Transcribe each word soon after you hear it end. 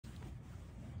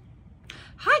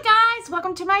Hi guys,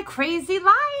 welcome to my crazy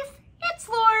life. It's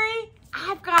Lori.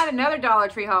 I've got another Dollar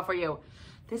Tree haul for you.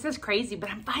 This is crazy, but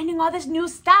I'm finding all this new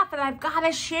stuff and I've got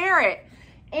to share it.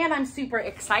 And I'm super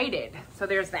excited. So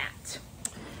there's that.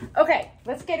 Okay,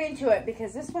 let's get into it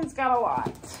because this one's got a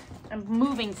lot. I'm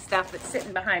moving stuff that's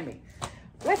sitting behind me.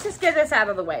 Let's just get this out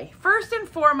of the way. First and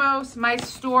foremost, my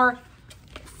store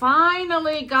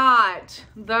finally got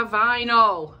the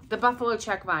vinyl, the Buffalo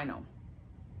Check vinyl.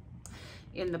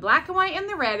 In the black and white and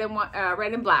the red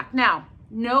and black. Now,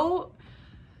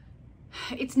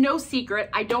 it's no secret,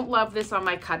 I don't love this on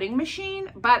my cutting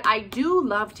machine, but I do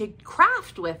love to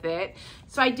craft with it.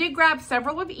 So I did grab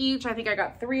several of each. I think I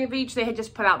got 3 of each. They had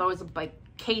just put out those like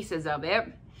cases of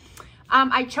it.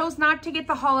 I chose not to get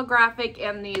the holographic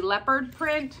and the leopard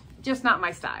print, just not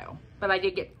my style. But I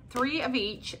did get 3 of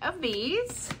each of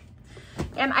these.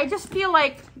 And I just feel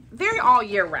like they're all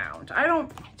year round.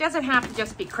 It doesn't have to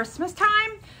just be Christmas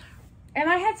time. And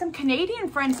I had some Canadian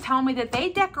friends tell me that they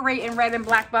decorate in red and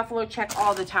black Buffalo Check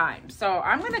all the time. So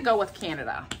I'm going to go with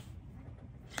Canada.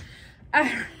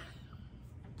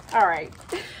 All right.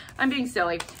 I'm being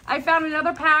silly. I found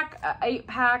another pack,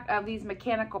 8-pack of these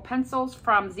mechanical pencils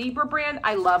from Zebra brand.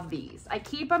 I love these. I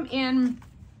keep them in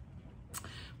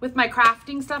with my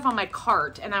crafting stuff on my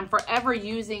cart. And I'm forever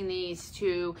using these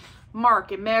to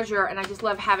mark and measure. And I just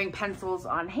love having pencils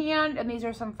on hand. And these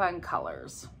are some fun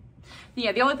colors.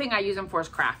 Yeah, the only thing I use them for is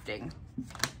crafting.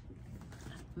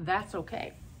 That's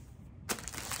okay.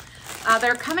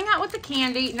 They're coming out with the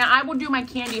candy. Now, I will do my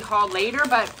candy haul later,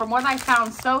 but from what I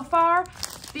found so far,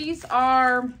 these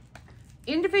are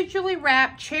individually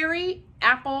wrapped cherry,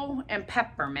 apple, and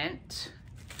peppermint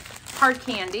hard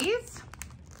candies,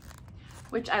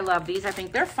 which I love these. I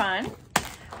think they're fun.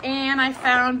 And I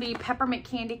found the peppermint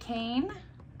candy cane,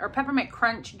 or peppermint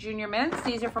crunch junior mints.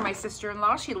 These are for my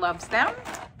sister-in-law. She loves them.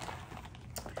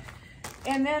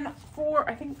 And then for,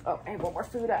 I think, oh, I have one more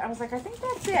food. I was like, I think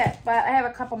that's it. But I have a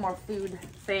couple more food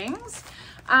things.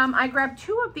 I grabbed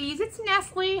 2 of these. It's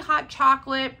Nestle hot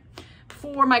chocolate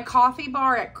for my coffee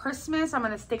bar at Christmas. I'm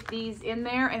going to stick these in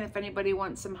there. And if anybody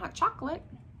wants some hot chocolate,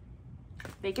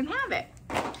 they can have it.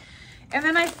 And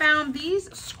then I found these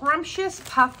scrumptious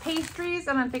puff pastries.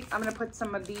 And I think I'm going to put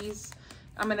some of these.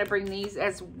 I'm going to bring these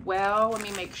as well. Let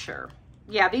me make sure.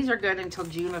 Yeah, these are good until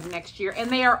June of next year. And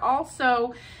they are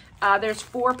also... there's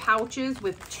 4 pouches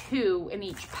with 2 in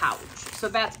each pouch. So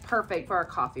that's perfect for a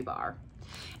coffee bar.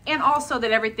 And also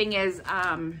that everything is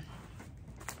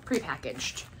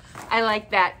prepackaged. I like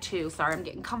that too. Sorry, I'm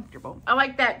getting comfortable. I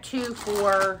like that too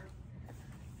for,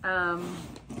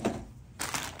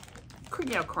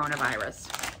 coronavirus.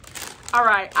 All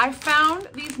right, I found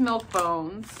these milk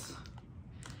bones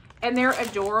and they're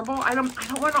adorable. I don't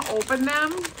want to open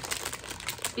them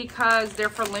because they're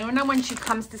for Luna when she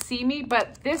comes to see me,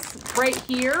 but this right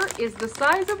here is the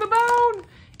size of the bone.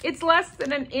 It's less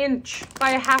than 1 inch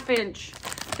by 1/2 inch.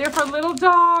 They're for little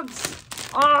dogs.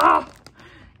 Oh,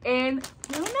 and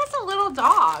Luna's a little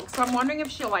dog, so I'm wondering if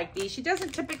she'll like these. She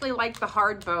doesn't typically like the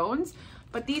hard bones,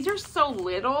 but these are so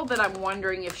little that I'm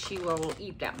wondering if she will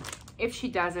eat them. If she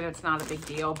doesn't, it's not a big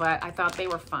deal, but I thought they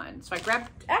were fun. So I grabbed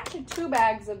actually 2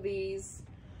 bags of these.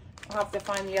 I'll have to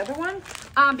find the other one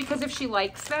because if she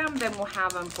likes them, then we'll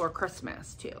have them for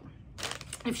Christmas too.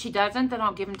 If she doesn't, then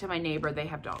I'll give them to my neighbor. They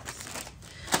have dogs.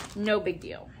 No big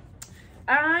deal.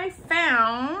 I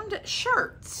found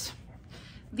shirts.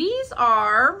 These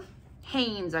are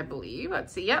Hanes, I believe.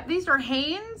 Let's see. Yep, these are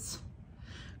Hanes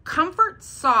Comfort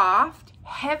Soft,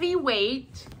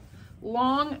 Heavyweight,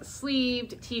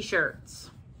 Long-Sleeved T-shirts.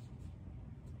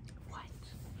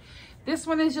 This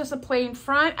one is just a plain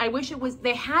front. I wish it was,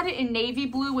 they had it in navy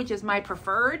blue, which is my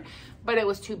preferred, but it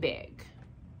was too big.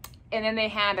 And then they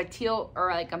had a teal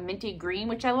or like a minty green,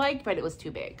 which I liked, but it was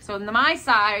too big. So in my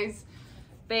size,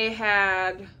 they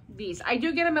had these. I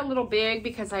do get them a little big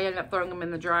because I ended up throwing them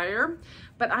in the dryer,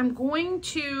 but I'm going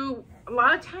to, a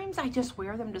lot of times I just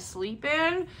wear them to sleep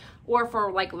in or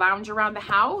for like lounge around the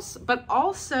house. But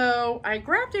also I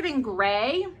grabbed it in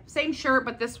gray, same shirt,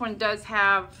 but this one does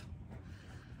have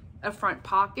a front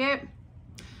pocket.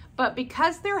 But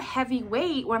because they're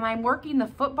heavyweight, when I'm working the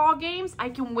football games, I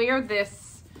can wear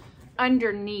this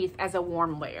underneath as a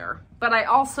warm layer. But I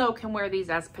also can wear these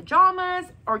as pajamas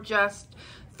or just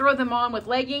throw them on with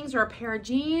leggings or a pair of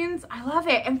jeans. I love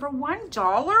it. And for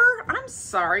 $1, I'm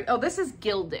sorry. Oh, this is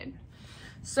Gildan.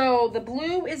 So the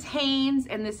blue is Hanes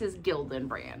and this is Gildan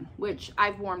brand, which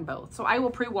I've worn both. So I will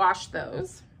pre-wash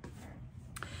those.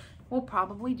 We'll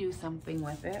probably do something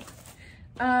with it.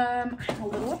 I'm a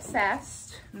little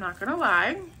obsessed, I'm not gonna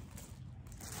lie.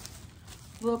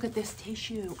 Look at this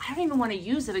tissue. I don't even want to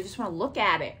use it, I just want to look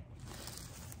at it.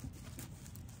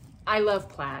 I love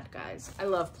plaid, guys. I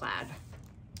love plaid.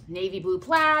 Navy blue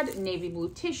plaid, navy blue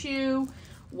tissue,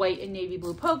 white and navy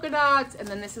blue polka dots, and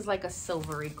then this is like a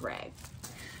silvery gray.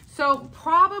 So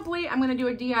probably I'm gonna do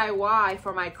a DIY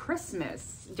for my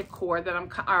Christmas decor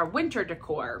that or winter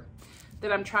decor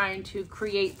that I'm trying to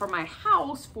create for my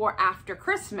house for after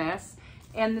Christmas.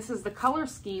 And this is the color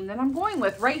scheme that I'm going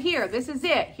with right here. This is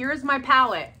it. Here's my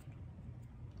palette.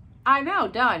 I know,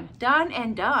 done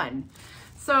and done.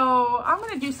 So I'm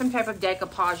gonna do some type of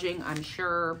decoupaging, I'm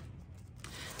sure.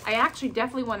 I actually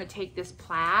definitely wanna take this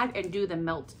plaid and do the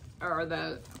melt, or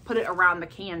put it around the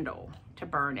candle to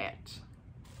burn it.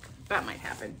 That might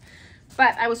happen.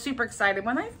 But I was super excited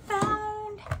when I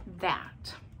found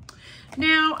that.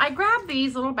 Now, I grabbed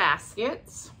these little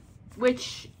baskets,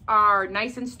 which are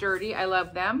nice and sturdy. I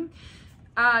love them.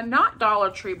 Not Dollar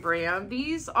Tree brand.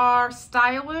 These are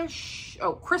stylish,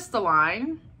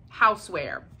 crystalline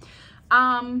houseware.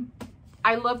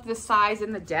 I love the size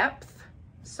and the depth.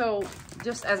 So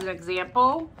just as an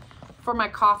example, for my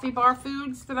coffee bar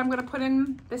foods that I'm gonna put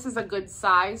in, this is a good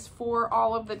size for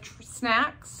all of the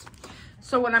snacks.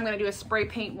 So what I'm gonna do is spray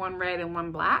paint one red and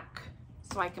one black,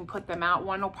 so I can put them out.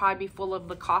 One will probably be full of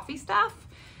the coffee stuff.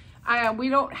 We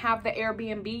don't have the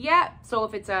Airbnb yet, so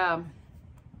if it's an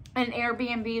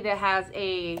Airbnb that has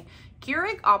a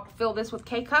Keurig, I'll fill this with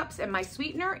K-cups and my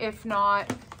sweetener. If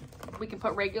not, we can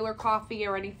put regular coffee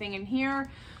or anything in here.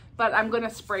 But I'm gonna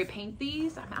spray paint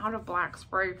these. I'm out of black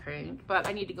spray paint, but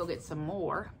I need to go get some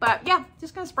more. But yeah,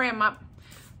 just gonna spray them up.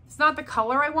 It's not the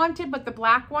color I wanted, but the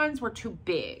black ones were too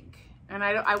big. And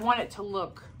I want it to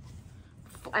look,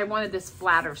 I wanted this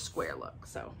flatter square look.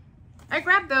 So I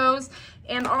grabbed those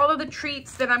and all of the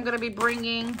treats that I'm gonna be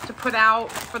bringing to put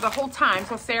out for the whole time.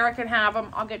 So Sarah can have them.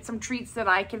 I'll get some treats that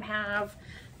I can have.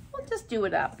 We'll just do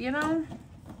it up, you know?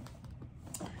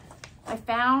 I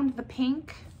found the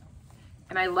pink.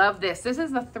 And I love this. This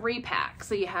is the 3-pack.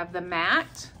 So you have the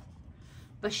matte,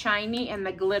 the shiny, and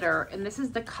the glitter. And this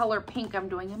is the color pink I'm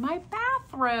doing in my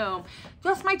bathroom.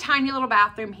 Just my tiny little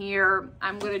bathroom here.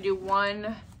 I'm gonna do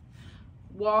one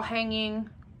wall hanging,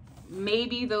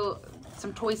 maybe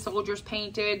some toy soldiers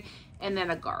painted, and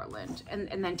then a garland,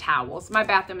 and then towels. My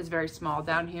bathroom is very small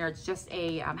down here. It's just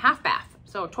a half bath.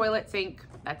 So toilet, sink,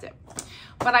 that's it.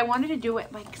 But I wanted to do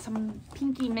it like some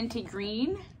pinky minty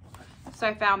green. So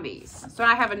I found these. So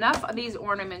I have enough of these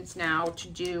ornaments now to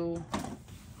do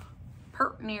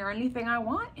pertney or anything I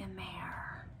want in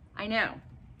there. I know.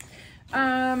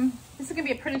 This is gonna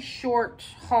be a pretty short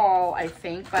haul, I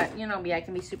think, but you know me, I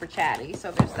can be super chatty,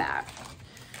 so there's that.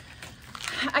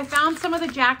 I found some of the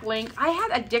Jack Link. I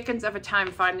had a dickens of a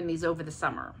time finding these over the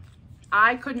summer.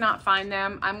 I could not find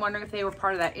them. I'm wondering if they were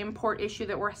part of that import issue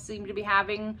that we seem to be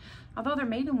having, although they're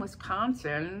made in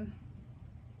Wisconsin.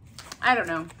 I don't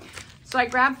know. So I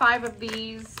grabbed 5 of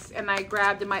these, and I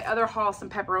grabbed in my other haul some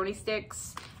pepperoni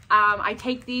sticks. I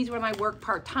take these when I work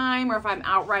part-time, or if I'm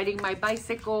out riding my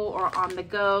bicycle or on the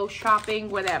go, shopping,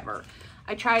 whatever.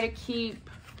 I try to keep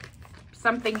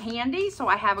something handy so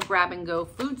I have a grab-and-go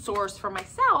food source for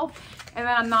myself, and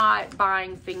then I'm not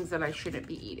buying things that I shouldn't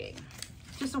be eating.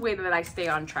 Just a way that I stay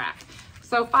on track.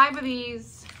 So 5 of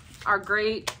these are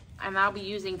great, and I'll be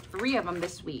using 3 of them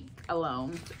this week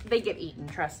alone. They get eaten,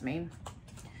 trust me.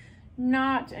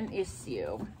 Not an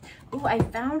issue. Oh, I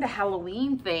found a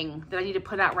Halloween thing that I need to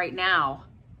put out right now.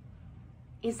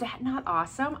 Is that not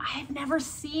awesome? I have never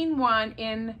seen one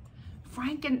in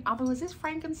although is this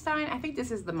Frankenstein? I think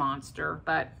this is the monster,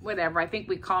 but whatever. I think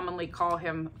we commonly call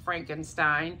him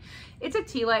Frankenstein. It's a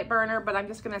tea light burner, but I'm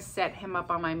just gonna set him up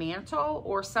on my mantle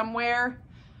or somewhere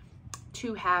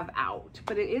to have out.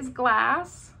 But it is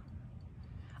glass.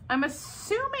 I'm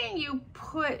assuming you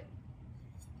put,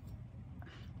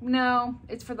 no,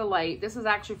 it's for the light. This is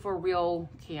actually for a real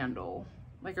candle,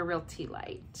 like a real tea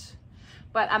light.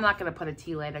 But I'm not gonna put a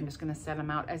tea light, I'm just gonna set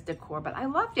them out as decor. But I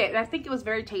loved it, and I think it was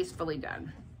very tastefully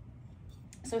done.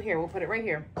 So here, we'll put it right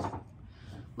here.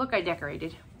 Look, I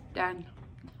decorated, done.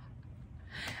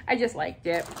 I just liked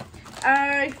it.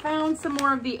 I found some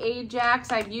more of the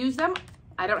Ajax. I've used them.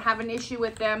 I don't have an issue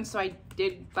with them, so I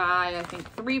did buy, I think,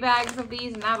 3 bags of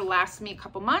these, and that'll last me a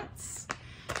couple months.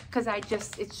 Because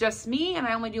it's just me, and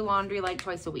I only do laundry like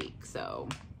twice a week, so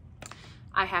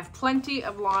I have plenty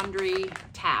of laundry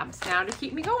tabs now to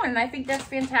keep me going, and I think that's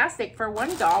fantastic. For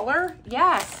 $1,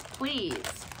 yes,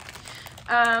 please.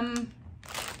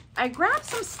 I grabbed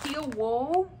some steel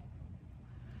wool.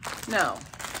 No.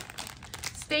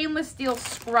 Stainless steel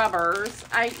scrubbers.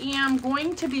 I am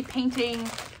going to be painting.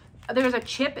 There's a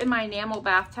chip in my enamel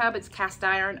bathtub. It's cast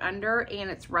iron under, and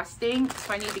it's rusting,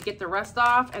 so I need to get the rust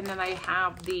off, and then I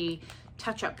have the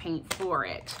touch-up paint for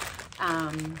it.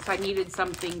 So I needed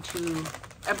something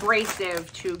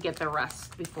abrasive to get the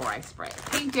rust before I spray it.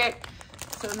 Paint it.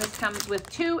 So this comes with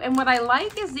 2. And what I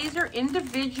like is these are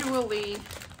individually,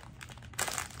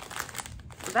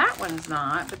 that one's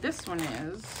not, but this one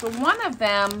is. So one of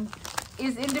them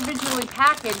is individually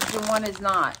packaged and one is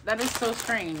not. That is so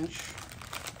strange.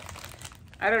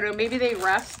 I don't know, maybe they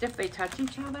rust if they touch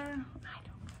each other. I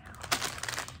don't know.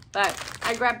 But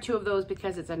I grabbed 2 of those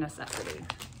because it's a necessity.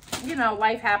 You know,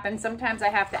 life happens. Sometimes I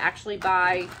have to actually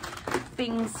buy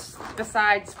things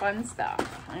besides fun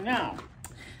stuff. I know.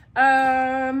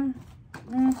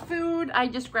 Food, I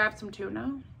just grabbed some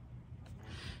tuna.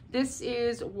 This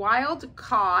is wild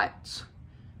caught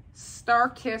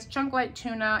Star-Kissed chunk light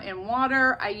tuna in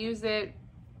water. I use it,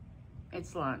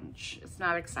 it's lunch. It's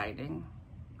not exciting.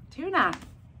 Tuna.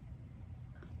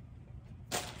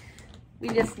 We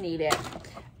just need it.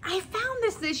 I found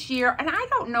this year, and I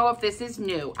don't know if this is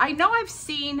new. I know I've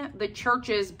seen the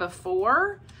churches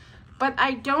before, but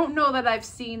I don't know that I've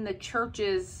seen the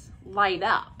churches light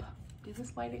up. Is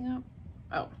this lighting up?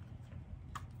 Oh.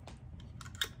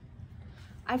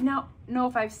 I don't know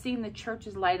if I've seen the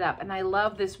churches light up, and I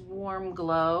love this warm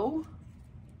glow.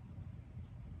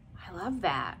 I love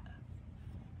that.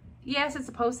 Yes, it's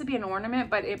supposed to be an ornament,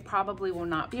 but it probably will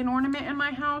not be an ornament in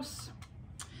my house.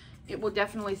 It will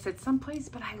definitely sit someplace,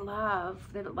 but I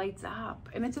love that it lights up.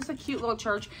 And it's just a cute little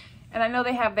church. And I know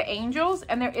they have the angels,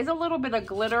 and there is a little bit of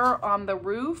glitter on the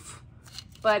roof,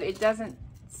 but it doesn't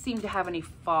seem to have any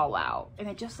fallout. And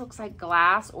it just looks like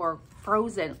glass or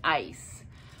frozen ice.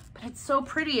 But it's so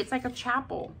pretty. It's like a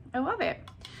chapel. I love it.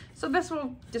 So this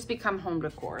will just become home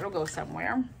decor. It'll go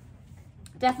somewhere.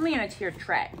 Definitely in a tiered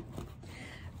tray.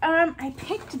 I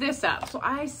picked this up. So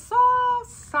I saw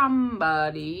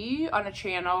somebody on a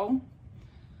channel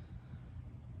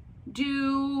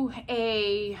do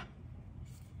a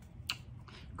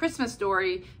Christmas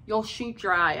story, you'll shoot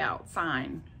your eye out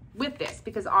sign with this,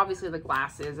 because obviously the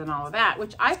glasses and all of that,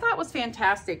 which I thought was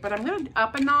fantastic, but I'm going to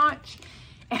up a notch,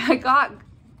 and I got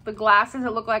the glasses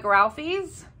that look like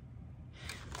Ralphie's.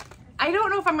 I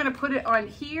don't know if I'm going to put it on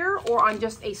here or on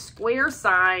just a square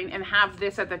sign and have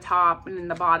this at the top and in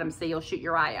the bottom say, you'll shoot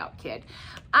your eye out, kid.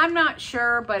 I'm not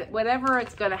sure, but whatever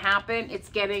it's going to happen, it's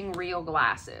getting real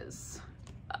glasses.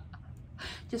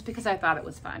 Just because I thought it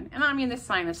was fun. And I mean, this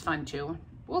sign is fun too.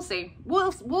 We'll see.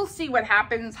 We'll see what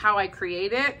happens, how I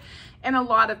create it. And a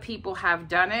lot of people have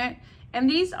done it. And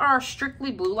these are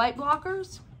strictly blue light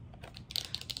blockers.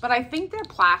 But I think they're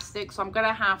plastic, so I'm going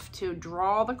to have to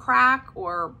draw the crack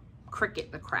or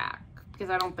Cricut the crack, because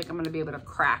I don't think I'm going to be able to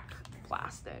crack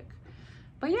plastic.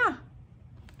 But yeah,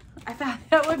 I thought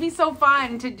that would be so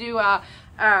fun to do a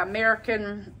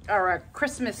American or a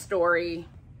Christmas story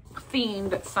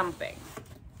themed something.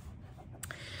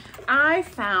 I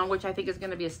found, which I think is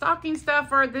going to be a stocking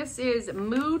stuffer, this is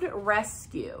Mood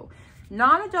Rescue.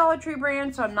 Not a Dollar Tree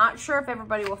brand, so I'm not sure if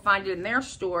everybody will find it in their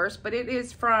stores, but it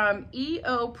is from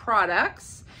EO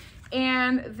Products.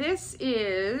 And this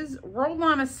is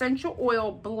roll-on essential oil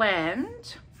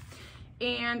blend.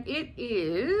 And it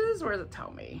is, where does it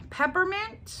tell me?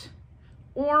 Peppermint,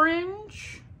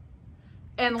 orange,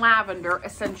 and lavender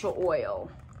essential oil.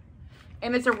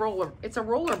 And it's a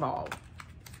roller ball.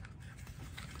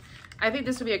 I think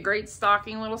this would be a great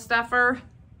stocking little stuffer.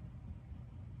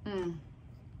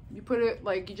 You put it,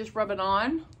 like, you just rub it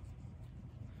on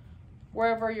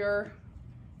wherever you're,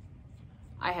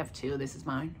 I have 2, this is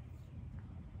mine.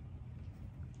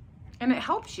 And it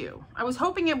helps you. I was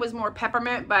hoping it was more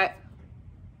peppermint, but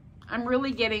I'm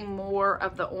really getting more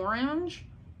of the orange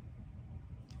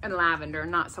and lavender,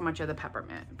 not so much of the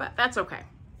peppermint, but that's okay.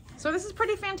 So this is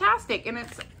pretty fantastic, and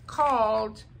it's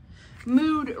called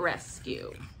Mood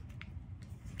Rescue.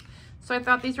 So I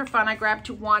thought these were fun. I grabbed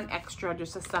 1 extra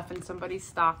just to stuff in somebody's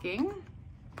stocking.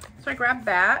 So I grabbed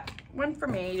that one for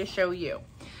me to show you.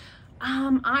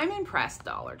 I'm impressed,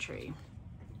 Dollar Tree.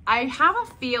 I have a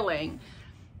feeling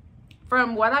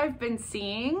from what I've been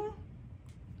seeing,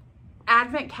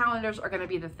 Advent calendars are going to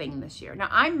be the thing this year. Now,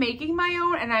 I'm making my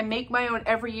own, and I make my own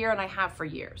every year, and I have for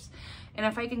years. And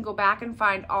if I can go back and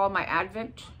find all my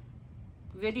Advent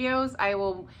videos, I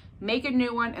will make a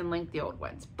new one and link the old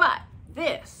ones. But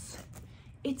this,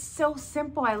 it's so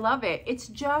simple. I love it. It's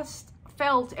just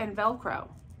felt and Velcro.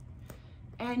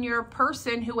 And your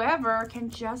person, whoever, can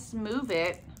just move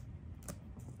it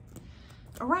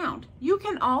around. You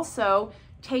can also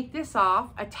take this off,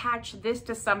 attach this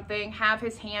to something, have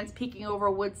his hands peeking over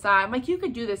a wood sign. Like, you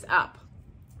could do this up.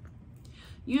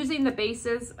 Using the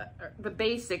bases, the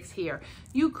basics here.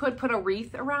 You could put a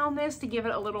wreath around this to give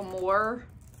it a little more,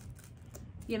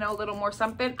 you know, a little more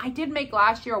something. I did make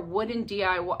last year a wooden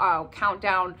DIY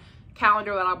countdown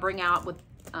calendar that I'll bring out with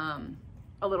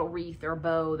a little wreath or a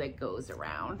bow that goes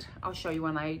around. I'll show you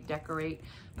when I decorate.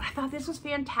 But I thought this was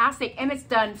fantastic, and it's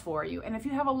done for you. And if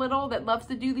you have a little that loves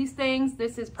to do these things,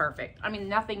 this is perfect. I mean,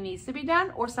 nothing needs to be done,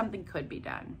 or something could be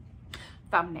done.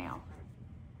 Thumbnail.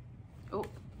 Oh,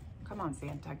 come on,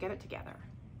 Santa, get it together.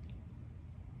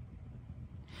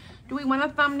 Do we want a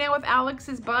thumbnail with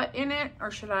Alex's butt in it,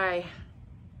 or should I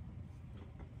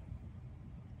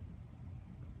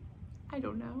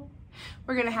don't know.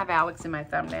 We're gonna have Alex in my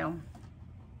thumbnail.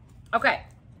 Okay,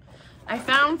 I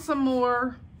found some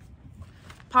more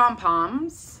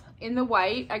pom-poms in the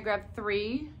white. I grabbed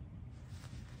 3.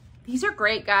 These are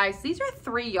great, guys. These are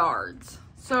 3 yards.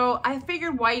 So I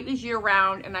figured white is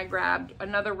year-round, and I grabbed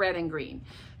another red and green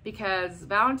because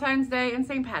Valentine's Day and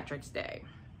St. Patrick's Day.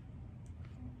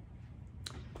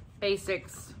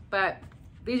 Basics, but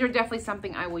these are definitely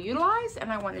something I will utilize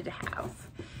and I wanted to have.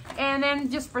 And then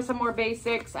just for some more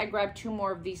basics, I grabbed 2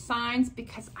 more of these signs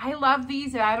because I love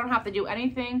these and I don't have to do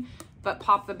anything but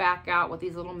pop the back out with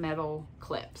these little metal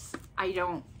clips.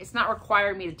 It's not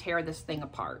requiring me to tear this thing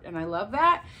apart, and I love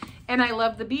that. And I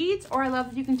love the beads, or I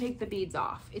love that you can take the beads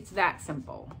off. It's that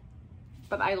simple.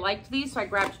 But I liked these, so I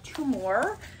grabbed 2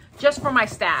 more just for my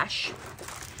stash.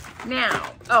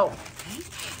 Now, oh,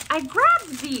 I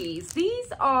grabbed these.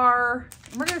 These are,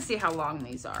 we're gonna see how long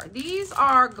these are. These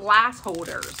are glass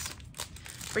holders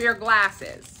for your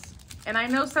glasses. And I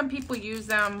know some people use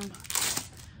them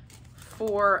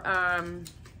for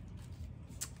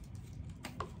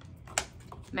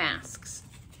masks.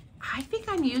 I think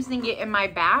I'm using it in my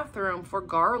bathroom for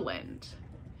garland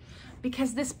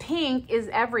because this pink is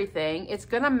everything. It's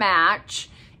gonna match.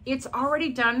 It's already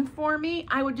done for me.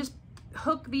 I would just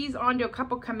hook these onto a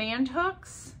couple command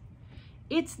hooks.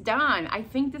 It's done. I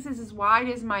think this is as wide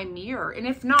as my mirror. And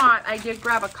if not, I did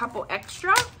grab a couple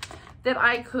extra that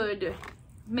I could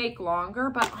make longer.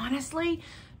 But honestly,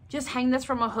 just hang this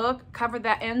from a hook, cover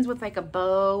that ends with like a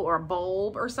bow or a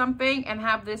bulb or something, and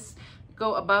have this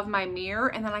go above my mirror,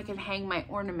 and then I can hang my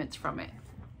ornaments from it.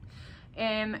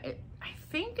 And I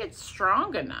think it's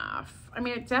strong enough. I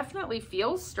mean, it definitely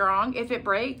feels strong. If it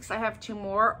breaks, I have 2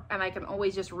 more, and I can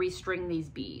always just restring these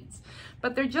beads.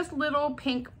 But they're just little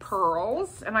pink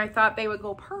pearls, and I thought they would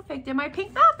go perfect in my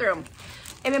pink bathroom.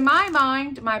 And in my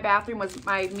mind, my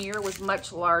mirror was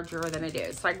much larger than it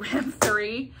is. So I grabbed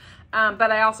 3,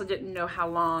 but I also didn't know how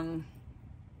long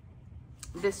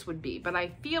this would be. But I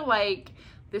feel like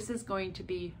this is going to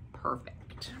be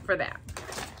perfect for that.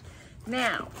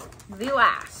 Now, the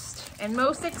last and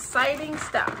most exciting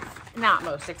stuff. Not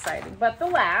most exciting, but the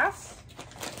last,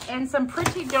 and some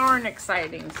pretty darn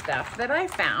exciting stuff that I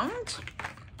found.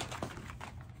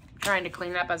 I'm trying to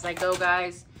clean up as I go,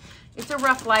 guys. It's a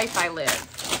rough life I live.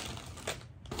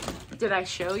 Did I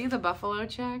show you the buffalo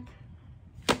check?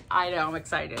 I know, I'm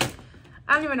excited.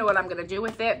 I don't even know what I'm gonna do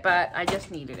with it, but I just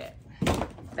needed it.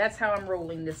 That's how I'm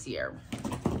rolling this year.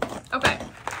 Okay,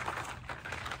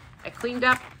 I cleaned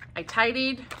up, I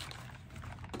tidied.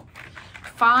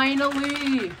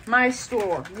 Finally, my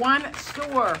store, one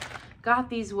store, got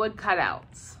these wood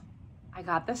cutouts. I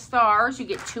got the stars. You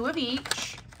get 2 of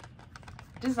each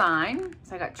design.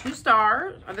 So I got 2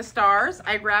 stars, or the stars.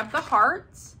 I grabbed the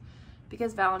hearts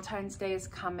because Valentine's Day is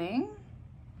coming.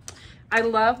 I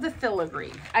love the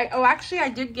filigree. Actually, I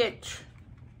did get,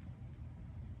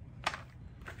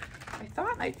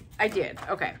 I did.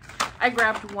 Okay. I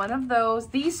grabbed one of those.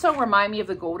 These so remind me of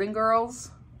the Golden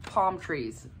Girls palm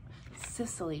trees.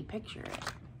 Sicily, picture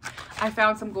it. I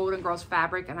found some Golden Girls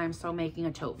fabric, and I'm so making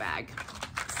a tote bag.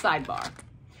 Sidebar.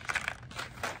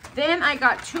 Then I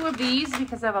got 2 of these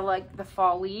because I like the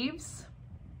fall leaves.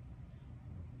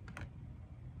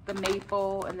 The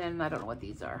maple, and then I don't know what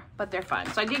these are, but they're fun.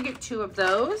 So I did get 2 of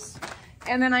those.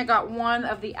 And then I got 1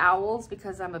 of the owls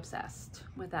because I'm obsessed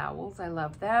with owls. I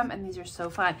love them, and these are so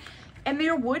fun. And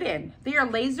they're wooden. They are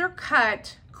laser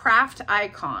cut craft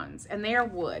icons, and they are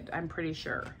wood, I'm pretty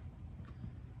sure.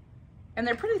 And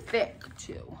they're pretty thick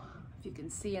too, if you can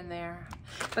see in there.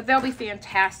 But they'll be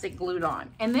fantastic glued on.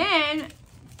 And then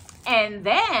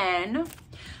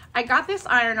I got this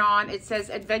iron-on. It says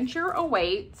Adventure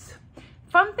Awaits.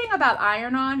 Fun thing about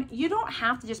iron-on, you don't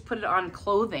have to just put it on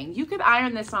clothing. You could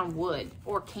iron this on wood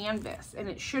or canvas, and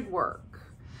it should work.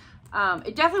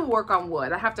 It definitely will work on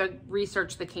wood. I have to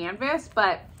research the canvas,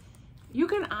 but you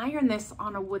can iron this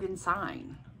on a wooden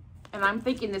sign. And I'm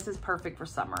thinking this is perfect for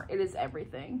summer. It is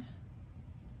everything.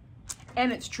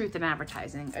 And it's truth in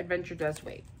advertising. Adventure does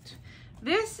wait.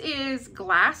 This is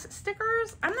glass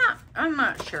stickers. I'm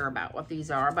not sure about what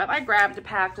these are, but I grabbed a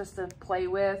pack just to play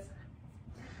with.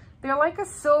 They're like a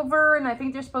silver, and I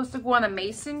think they're supposed to go on a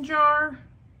mason jar.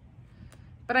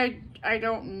 but I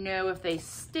don't know if they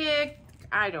stick.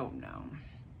 I don't know.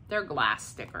 They're glass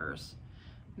stickers.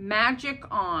 Magic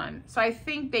on. So I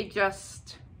think they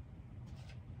just,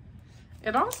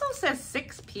 it also says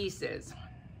 6 pieces.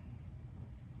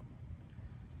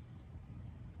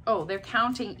 Oh, they're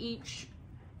counting each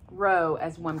row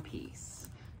as 1 piece.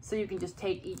 So you can just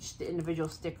take each individual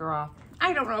sticker off.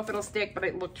 I don't know if it'll stick, but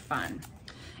it looked fun.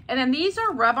 And then these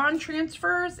are rub-on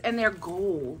transfers, and they're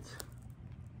gold.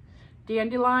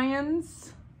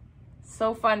 Dandelions,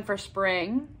 so fun for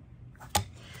spring.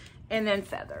 And then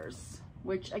feathers,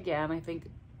 which again, I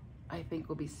think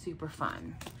will be super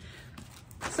fun.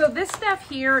 So this stuff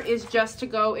here is just to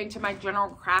go into my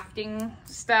general crafting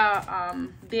stuff,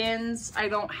 bins. I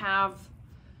don't have,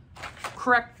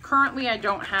 currently I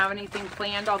don't have anything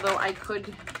planned, although I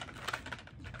could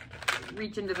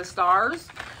reach into the stars.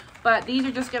 But these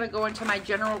are just gonna go into my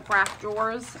general craft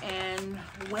drawers, and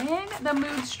when the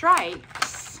mood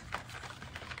strikes,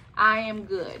 I am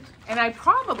good. And I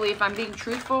probably, if I'm being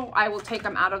truthful, I will take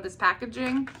them out of this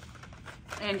packaging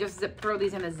and just throw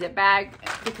these in a zip bag,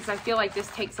 because I feel like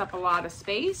this takes up a lot of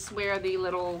space where the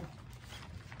little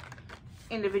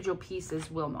individual pieces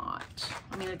will not.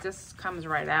 I mean, it just comes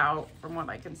right out from what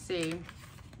I can see.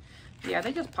 Yeah,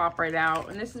 they just pop right out,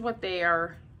 and this is what they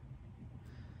are.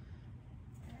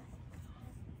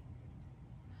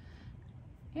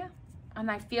 Yeah,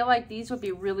 and I feel like these would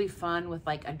be really fun with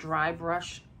like a dry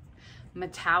brush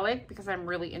metallic, because I'm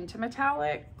really into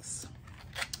metallics.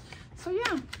 So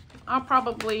yeah, I'll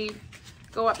probably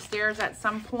go upstairs at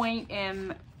some point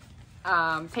and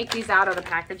take these out of the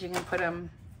packaging and put them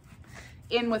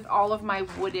in with all of my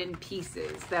wooden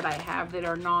pieces that I have that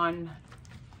are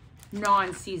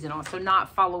non-seasonal, so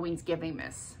not Halloween's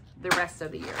Miss, the rest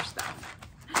of the year stuff.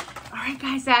 All right,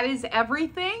 guys, that is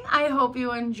everything. I hope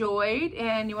you enjoyed,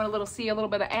 and you want to see a little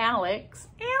bit of Alex.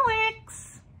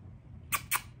 Alex!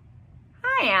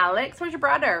 Hi, Alex. Where's your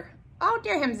brother? Oh,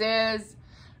 dear hims.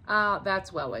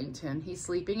 That's Wellington. He's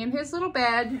sleeping in his little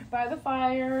bed by the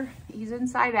fire. He's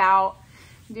inside out.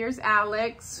 There's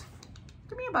Alex.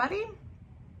 Come here, buddy.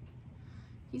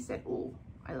 He said, "Ooh,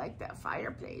 I like that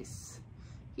fireplace."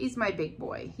 He's my big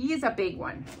boy. He is a big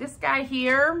one. This guy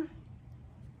here,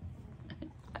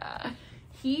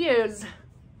 he is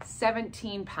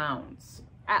 17 pounds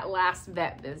at last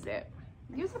vet visit.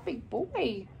 He's a big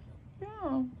boy.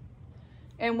 Yeah.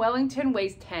 And Wellington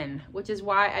weighs 10, which is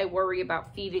why I worry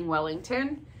about feeding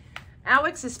Wellington.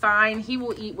 Alex is fine. He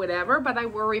will eat whatever, but I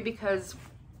worry because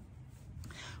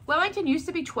Wellington used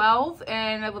to be 12,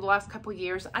 and over the last couple of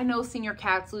years, I know senior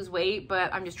cats lose weight,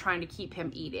 but I'm just trying to keep him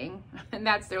eating. And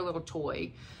that's their little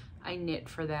toy I knit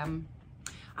for them.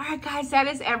 All right, guys, that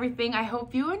is everything. I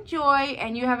hope you enjoy,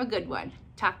 and you have a good one.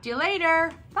 Talk to you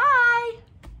later. Bye.